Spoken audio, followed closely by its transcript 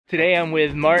Today I'm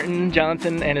with Martin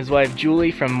Johnson and his wife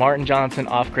Julie from Martin Johnson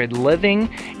Off-Grid Living,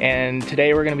 and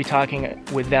today we're going to be talking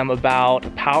with them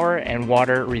about power and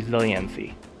water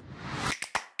resiliency.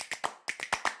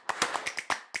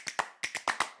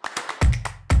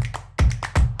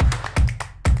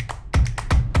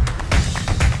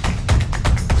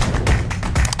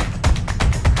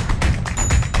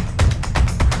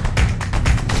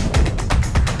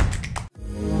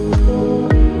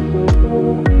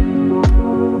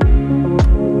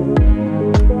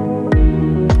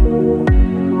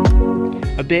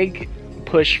 A big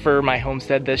push for my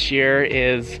homestead this year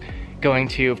is going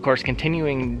to, of course,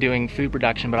 continuing doing food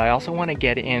production, but I also want to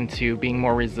get into being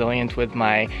more resilient with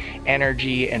my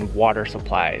energy and water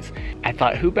supplies. I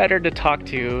thought, who better to talk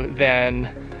to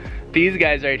than these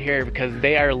guys right here, because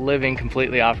they are living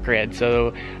completely off-grid.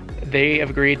 So they have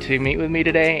agreed to meet with me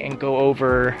today and go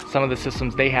over some of the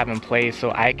systems they have in place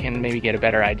so I can maybe get a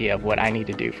better idea of what I need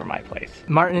to do for my place.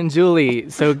 Martin and Julie,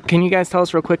 so can you guys tell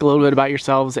us real quick a little bit about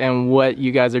yourselves and what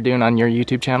you guys are doing on your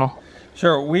YouTube channel?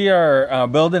 Sure, we are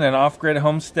building an off-grid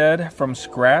homestead from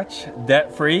scratch,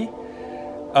 debt-free,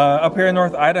 up here in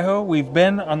North Idaho. We've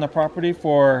been on the property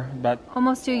for about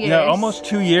almost 2 years. Yeah, almost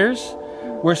 2 years.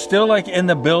 We're still like in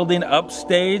the building up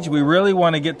stage. We really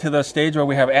want to get to the stage where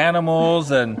we have animals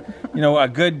and, you know, a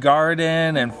good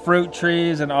garden and fruit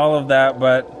trees and all of that,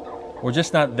 but we're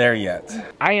just not there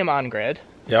yet. I am on grid.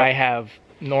 Yep. I have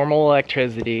normal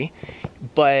electricity,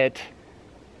 but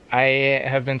I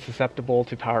have been susceptible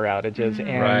to power outages,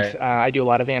 and Right. I do a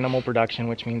lot of animal production,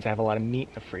 which means I have a lot of meat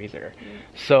in the freezer.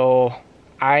 So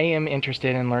I am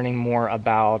interested in learning more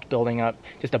about building up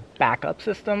just a backup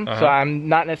system. So I'm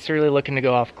not necessarily looking to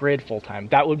go off grid full time.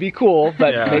 That would be cool,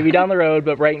 but Yeah. maybe down the road.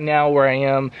 But right now, where I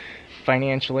am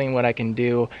financially and what I can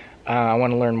do, I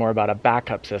want to learn more about a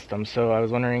backup system. So I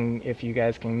was wondering if you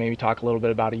guys can maybe talk a little bit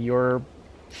about your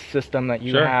system that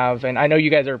you Sure. have. And I know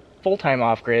you guys are full-time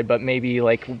off grid, but maybe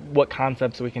like what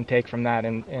concepts we can take from that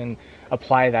and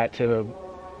apply that to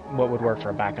what would work for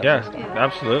a backup system.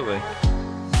 Absolutely.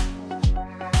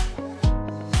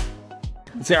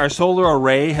 See, our solar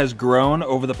array has grown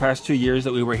over the past 2 years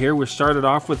that we were here. We started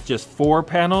off with just 4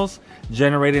 panels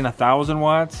generating 1,000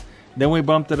 watts. Then we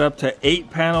bumped it up to 8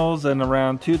 panels and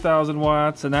around 2,000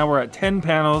 watts, and now we're at 10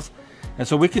 panels. And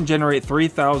so we can generate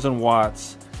 3,000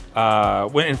 watts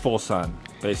when in full sun,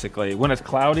 basically. When it's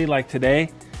cloudy like today,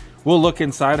 we'll look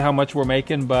inside how much we're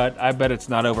making, but I bet it's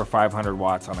not over 500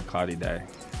 watts on a cloudy day.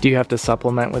 Do you have to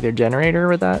supplement with your generator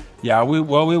with that? Yeah, we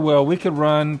will. We could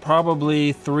run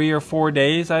probably 3 or 4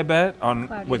 days, I bet,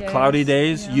 with cloudy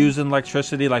days yeah. using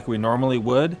electricity like we normally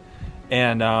would.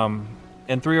 And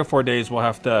in 3 or 4 days, we'll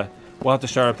have to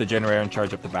start up the generator and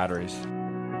charge up the batteries.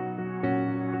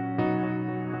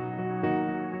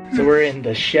 So we're in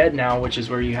the shed now, which is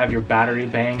where you have your battery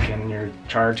bank and your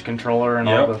charge controller and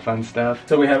all the fun stuff.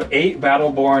 So we have 8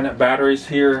 Battle-Born batteries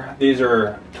here. These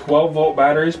are 12-volt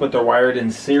batteries, but they're wired in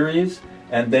series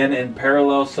and then in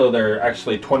parallel, so they're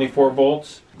actually 24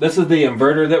 volts. This is the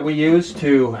inverter that we use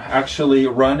to actually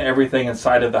run everything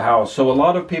inside of the house. So a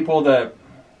lot of people that,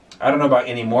 I don't know about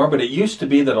anymore, but it used to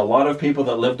be that a lot of people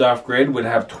that lived off-grid would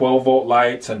have 12-volt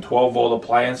lights and 12-volt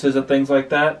appliances and things like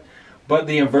that. But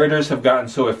the inverters have gotten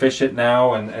so efficient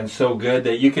now and so good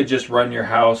that you could just run your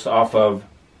house off of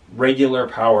regular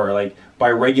power, like by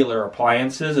regular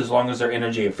appliances, as long as they're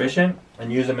energy efficient,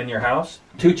 and use them in your house.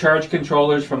 2 charge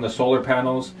controllers from the solar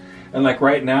panels. And like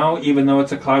right now, even though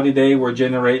it's a cloudy day, we're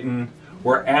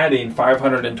adding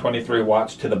 523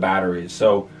 watts to the batteries.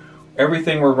 So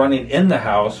everything we're running in the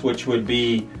house, which would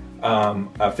be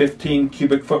a 15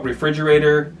 cubic foot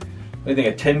refrigerator, I think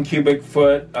a 10 cubic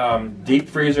foot deep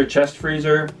freezer, chest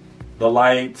freezer, the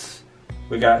lights,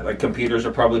 we got like computers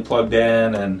are probably plugged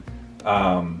in, and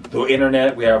the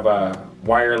internet, we have a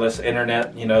wireless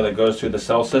internet, you know, that goes through the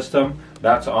cell system.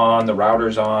 That's on, the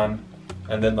router's on,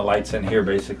 and then the lights in here,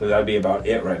 basically. That'd be about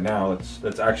it right now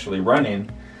that's actually running.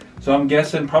 So I'm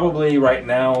guessing probably right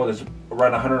now there's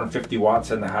around 150 watts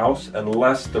in the house,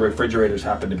 unless the refrigerators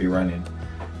happen to be running.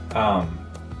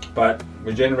 But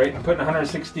we're putting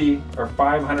 160 or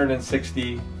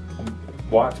 560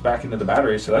 watts back into the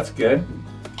battery, so that's good.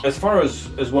 As far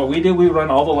as what we do, we run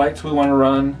all the lights we want to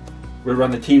run. We run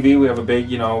the TV. We have a big,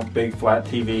 big flat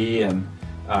TV and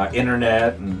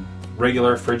internet and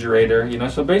regular refrigerator.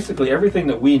 So basically everything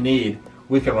that we need,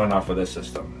 we can run off of this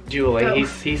system. Julie,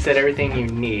 he said everything you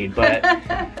need, but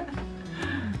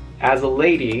as a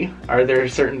lady, are there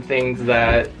certain things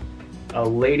that a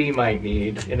lady might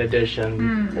need in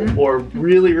addition, or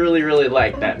really, really, really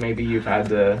like that maybe you've had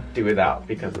to do without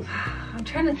because of? I'm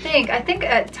trying to think. I think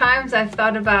at times I've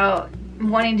thought about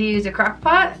wanting to use a crock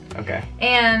pot. Okay.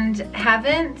 And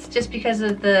haven't, just because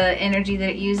of the energy that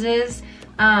it uses.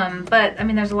 But I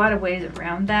mean, there's a lot of ways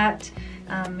around that.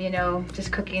 You know,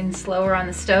 just cooking slower on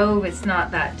the stove, it's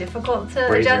not that difficult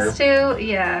to adjust to.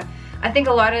 Yeah. I think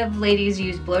a lot of ladies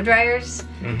use blow dryers.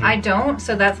 I don't,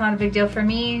 so that's not a big deal for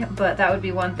me, but that would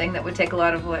be one thing that would take a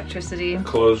lot of electricity.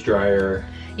 Clothes dryer.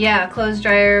 Yeah, clothes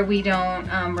dryer. We don't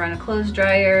run a clothes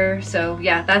dryer, so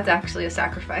yeah, that's actually a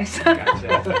sacrifice.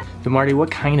 Gotcha. So Marty, what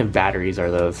kind of batteries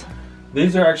are those?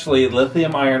 These are actually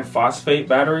lithium iron phosphate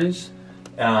batteries.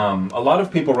 A lot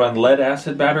of people run lead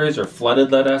acid batteries or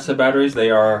flooded lead acid batteries.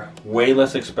 They are way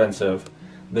less expensive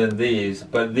than these,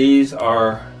 but these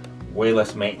are way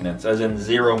less maintenance, as in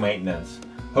zero maintenance.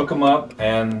 Hook them up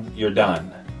and you're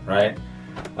done, right?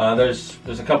 There's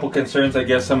a couple concerns, I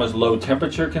guess. Some is low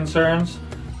temperature concerns.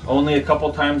 Only a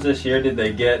couple times this year did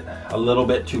they get a little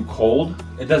bit too cold.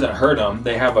 It doesn't hurt them.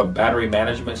 They have a battery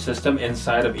management system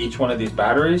inside of each one of these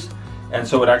batteries, and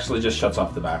so it actually just shuts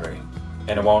off the battery,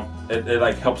 and it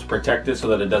like helps protect it so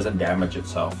that it doesn't damage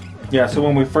itself. Yeah, so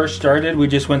when we first started, we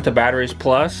just went to Batteries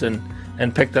Plus and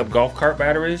picked up golf cart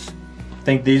batteries. I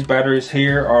think these batteries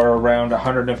here are around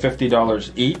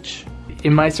 $150 each.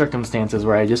 In my circumstances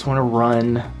where I just want to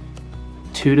run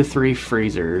 2 to 3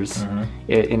 freezers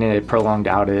in a prolonged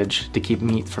outage to keep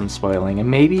meat from spoiling, and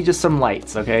maybe just some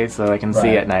lights, okay, so I can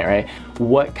see at night, right?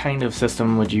 What kind of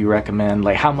system would you recommend?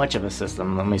 Like, how much of a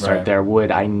system, let me start there,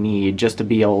 would I need just to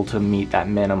be able to meet that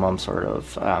minimum sort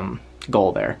of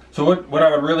goal there? So what I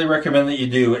would really recommend that you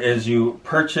do is you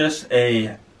purchase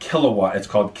a kilowatt. It's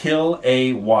called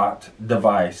Kill-A-Watt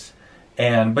device.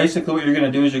 And basically what you're going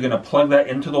to do is you're going to plug that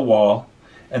into the wall,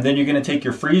 and then you're going to take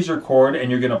your freezer cord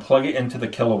and you're going to plug it into the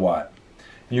kilowatt.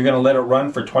 And you're going to let it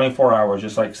run for 24 hours,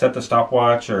 just like set the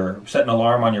stopwatch or set an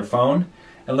alarm on your phone,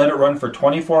 and let it run for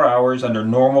 24 hours under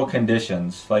normal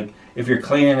conditions. Like if you're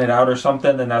cleaning it out or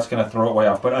something, then that's going to throw it way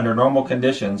off. But under normal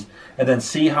conditions, and then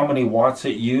see how many watts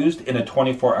it used in a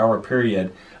 24-hour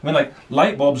period. I mean, like,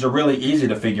 light bulbs are really easy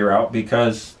to figure out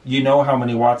because you know how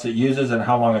many watts it uses and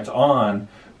how long it's on.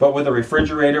 But with a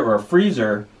refrigerator or a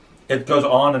freezer, it goes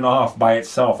on and off by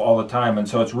itself all the time. And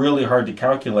so it's really hard to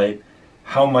calculate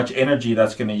how much energy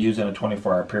that's going to use in a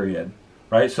 24-hour period,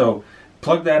 right? So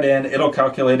plug that in. It'll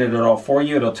calculate it all for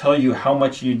you. It'll tell you how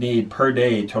much you need per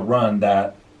day to run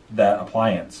that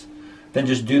appliance. Then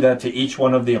just do that to each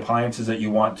one of the appliances that you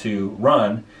want to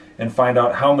run and find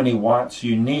out how many watts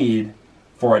you need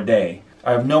for a day.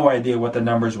 I have no idea what the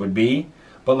numbers would be,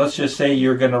 but let's just say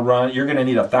you're going to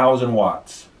need 1,000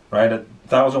 watts, right?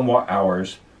 1,000 watt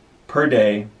hours per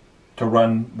day to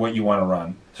run what you want to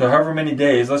run. So however many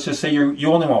days, let's just say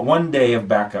you only want 1 day of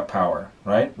backup power,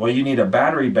 right? Well, you need a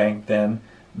battery bank then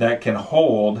that can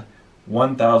hold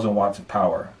 1,000 watts of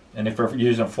power. And if you're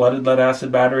using flooded lead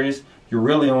acid batteries, you're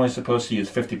really only supposed to use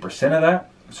 50% of that.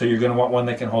 So you're going to want one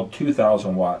that can hold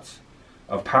 2,000 watts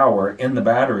of power in the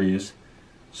batteries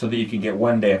so that you can get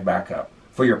 1 day of backup.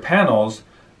 For your panels,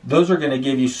 those are going to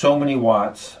give you so many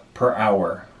watts per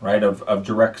hour, right, of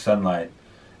direct sunlight.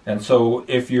 And so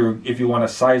if you want to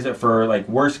size it for like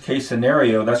worst case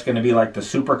scenario, that's going to be like the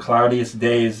super cloudiest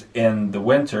days in the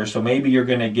winter. So maybe you're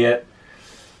going to get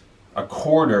a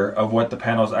quarter of what the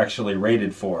panel's actually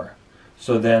rated for.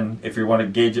 So then if you want to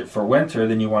gauge it for winter,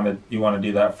 then you want to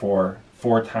do that for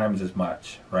 4 times as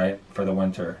much, right, for the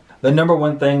winter. The number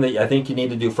one thing that I think you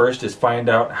need to do first is find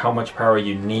out how much power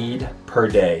you need per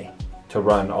day to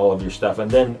run all of your stuff, and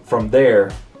then from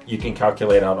there you can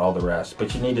calculate out all the rest.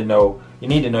 But you need to know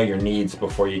your needs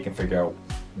before you can figure out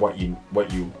what you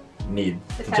need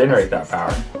to generate that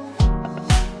power.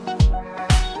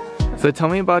 So tell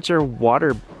me about your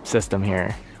water system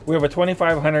here. We have a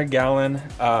 2,500 gallon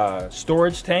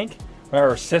storage tank,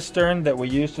 or cistern that we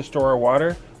use to store our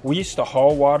water. We used to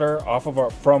haul water off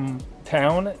of from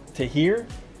town to here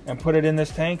and put it in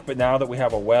this tank, but now that we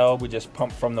have a well, we just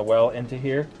pump from the well into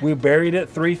here. We buried it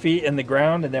 3 feet in the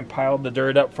ground and then piled the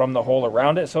dirt up from the hole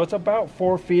around it, so it's about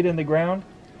 4 feet in the ground.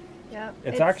 Yep.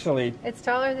 It's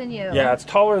taller than you. Yeah, it's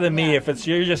taller than me. If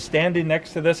you're just standing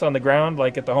next to this on the ground,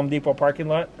 like at the Home Depot parking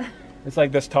lot, it's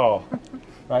like this tall,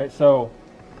 right? So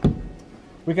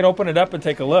we can open it up and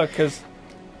take a look, because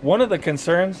one of the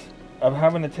concerns of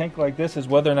having a tank like this is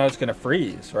whether or not it's going to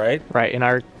freeze, right? Right, in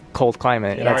our cold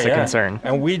climate, that's a concern.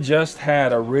 And we just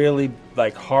had a really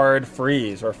hard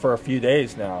freeze, or for a few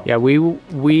days now. Yeah,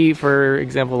 we for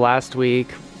example last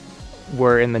week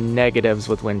were in the negatives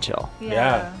with wind chill.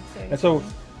 Yeah. And so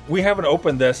we haven't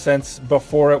opened this since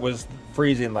before it was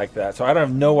freezing like that. So I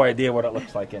have no idea what it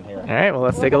looks like in here. All right, well,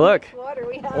 let's take a look.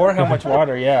 Or how much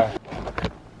water, yeah.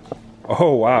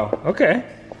 Oh wow. Okay.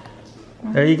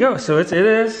 There you go. So it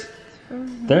is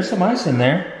There's some ice in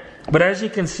there. But as you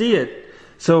can see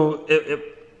so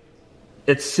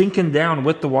it's sinking down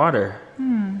with the water.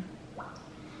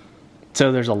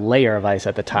 So there's a layer of ice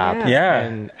at the top. Yeah.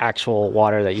 And actual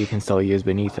water that you can still use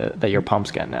beneath it that your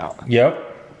pump's getting out. Yep.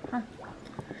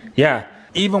 Yeah.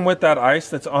 Even with that ice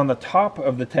that's on the top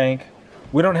of the tank,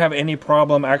 we don't have any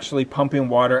problem actually pumping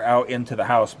water out into the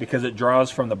house because it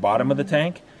draws from the bottom of the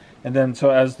tank. And then so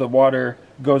as the water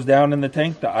goes down in the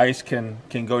tank, the ice can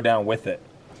go down with it.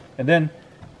 And then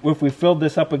if we filled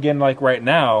this up again like right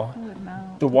now,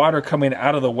 the water coming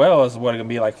out of the well is what it can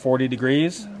be like 40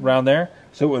 degrees around there.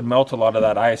 So it would melt a lot of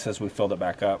that ice as we filled it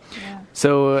back up. Yeah.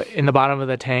 So in the bottom of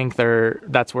the tank,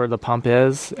 that's where the pump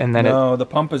is, and then no, the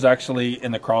pump is actually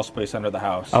in the crawl space under the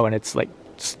house. Oh, and it's like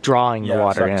drawing the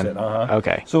water in. It,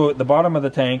 Okay. So at the bottom of the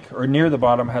tank, or near the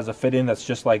bottom, has a fitting that's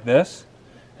just like this,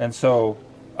 and so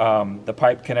the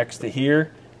pipe connects to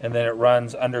here, and then it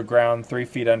runs underground, 3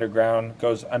 feet underground,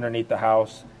 goes underneath the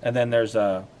house, and then there's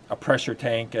a pressure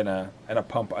tank and a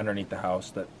pump underneath the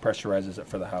house that pressurizes it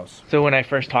for the house. So when I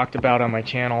first talked about on my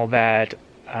channel that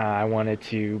I wanted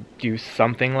to do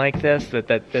something like this, that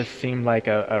this seemed like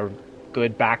a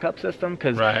good backup system,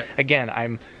 because again,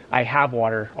 I have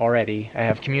water already. I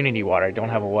have community water. I don't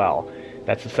have a well.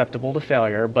 That's susceptible to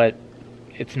failure, but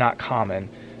it's not common.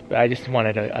 But I just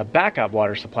wanted a backup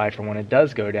water supply for when it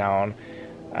does go down.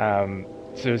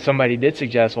 So somebody did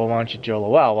suggest, well, why don't you drill a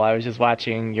well? Well, I was just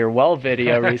watching your well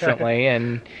video recently,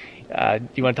 and do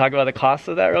you want to talk about the cost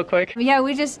of that real quick? Yeah,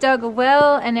 we just dug a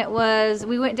well, and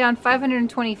we went down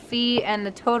 520 feet, and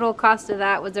the total cost of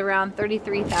that was around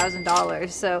 $33,000.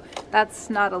 So that's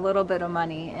not a little bit of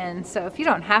money. And so if you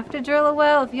don't have to drill a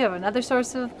well, if you have another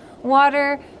source of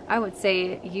water, I would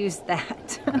say use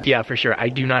that. Yeah, for sure. I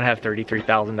do not have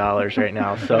 $33,000 right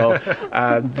now, so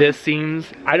this seems.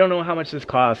 I don't know how much this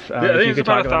costs. I think it's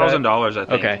about $1,000. I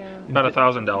think. Okay, about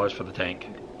 $1,000 for the tank.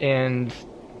 And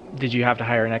did you have to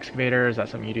hire an excavator? Is that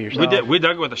something you do yourself? We did. We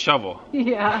dug it with a shovel.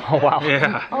 Yeah. Oh wow.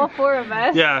 Yeah. All 4 of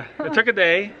us. Yeah. It took a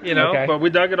day, but we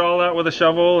dug it all out with a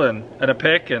shovel and a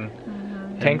pick and.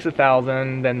 Tank's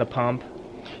 $1,000. Then the pump.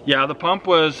 Yeah, the pump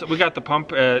was. We got the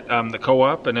pump at the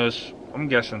co-op, and it was. I'm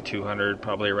guessing 200,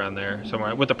 probably around there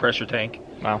somewhere, with the pressure tank.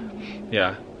 Wow.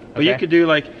 Yeah. But you could do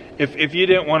like, if you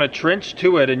didn't want to trench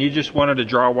to it and you just wanted to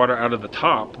draw water out of the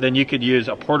top, then you could use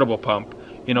a portable pump,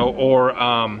 or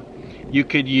you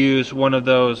could use one of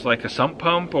those like a sump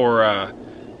pump or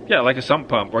like a sump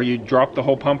pump, where you drop the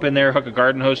whole pump in there, hook a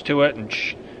garden hose to it, and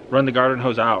run the garden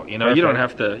hose out. You wouldn't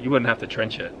have to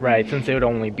trench it. Right, since it would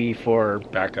only be for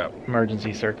backup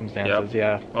emergency circumstances.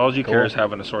 Yeah. All you care is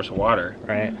having a source of water.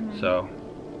 Right. So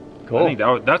cool. I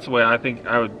think that's the way I think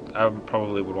I would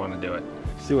probably want to do it.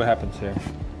 See what happens here.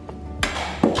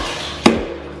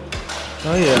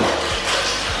 Oh yeah.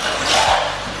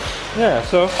 Yeah.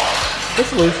 So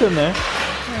it's loose in there.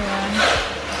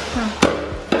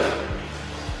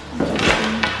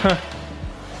 Huh.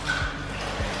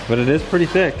 But it is pretty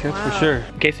thick, that's for sure.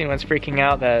 In case anyone's freaking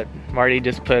out that Marty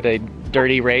just put a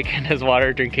dirty rake in his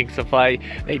water drinking supply,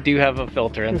 they do have a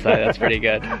filter inside. That's pretty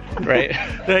good, right?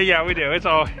 Yeah, we do. It's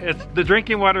the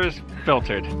drinking water is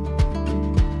filtered.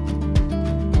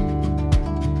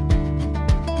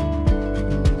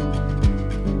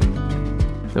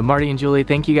 So Marty and Julie,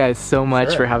 thank you guys so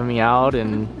much for having me out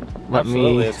and let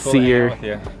me see your.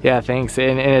 Yeah, thanks.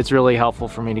 And it's really helpful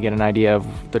for me to get an idea of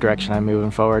the direction I'm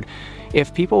moving forward.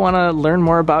 If people want to learn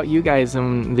more about you guys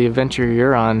and the adventure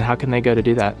you're on, how can they go to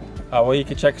do that? Well, you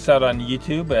can check us out on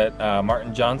YouTube at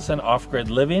Martin Johnson Off-Grid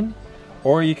Living,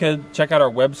 or you could check out our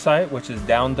website, which is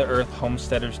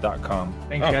downtoearthhomesteaders.com.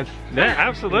 Thanks, guys. Yeah,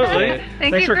 absolutely.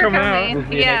 Thanks for coming out. We'll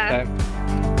see you next time.